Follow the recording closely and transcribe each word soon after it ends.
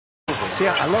See,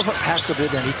 I love what Pascal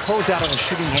did then. He closed out on a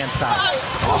shooting hand stop.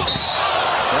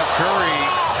 Steph Curry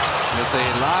with a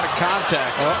lot of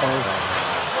contact.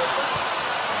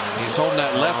 He's holding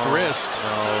that left wrist.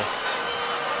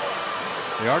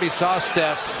 We already saw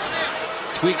Steph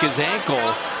tweak his ankle.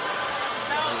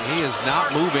 He is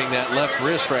not moving that left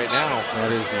wrist right now.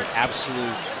 That is the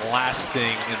absolute last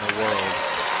thing in the world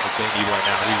that they need right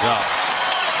now. He's up.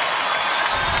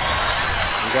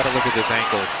 You got to look at this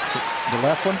ankle. The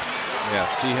left one? Yeah,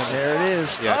 see him. There it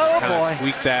is. Yeah, oh, just kind boy. of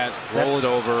tweak that, roll it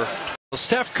over.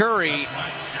 Steph Curry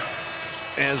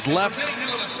has left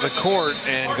the court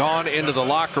and gone into the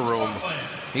locker room.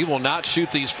 He will not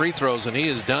shoot these free throws, and he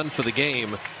is done for the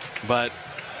game. But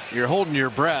you're holding your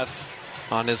breath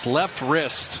on his left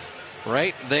wrist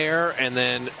right there, and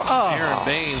then Aaron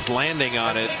Baines landing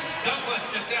on it.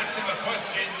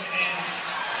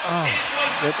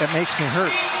 That makes me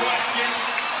hurt.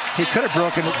 He could have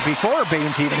broken it before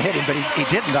Baines even hit him, but he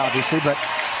didn't, obviously.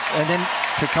 And then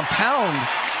to compound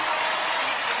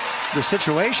the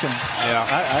situation. Yeah.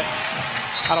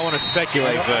 I don't want to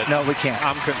speculate, but no, we can't.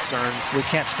 I'm concerned. We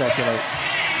can't speculate.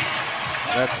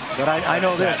 But I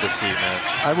know sad this. to see, man.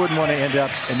 I wouldn't want to end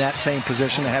up in that same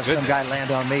position and have some guy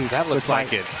land on me. That looks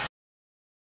like it.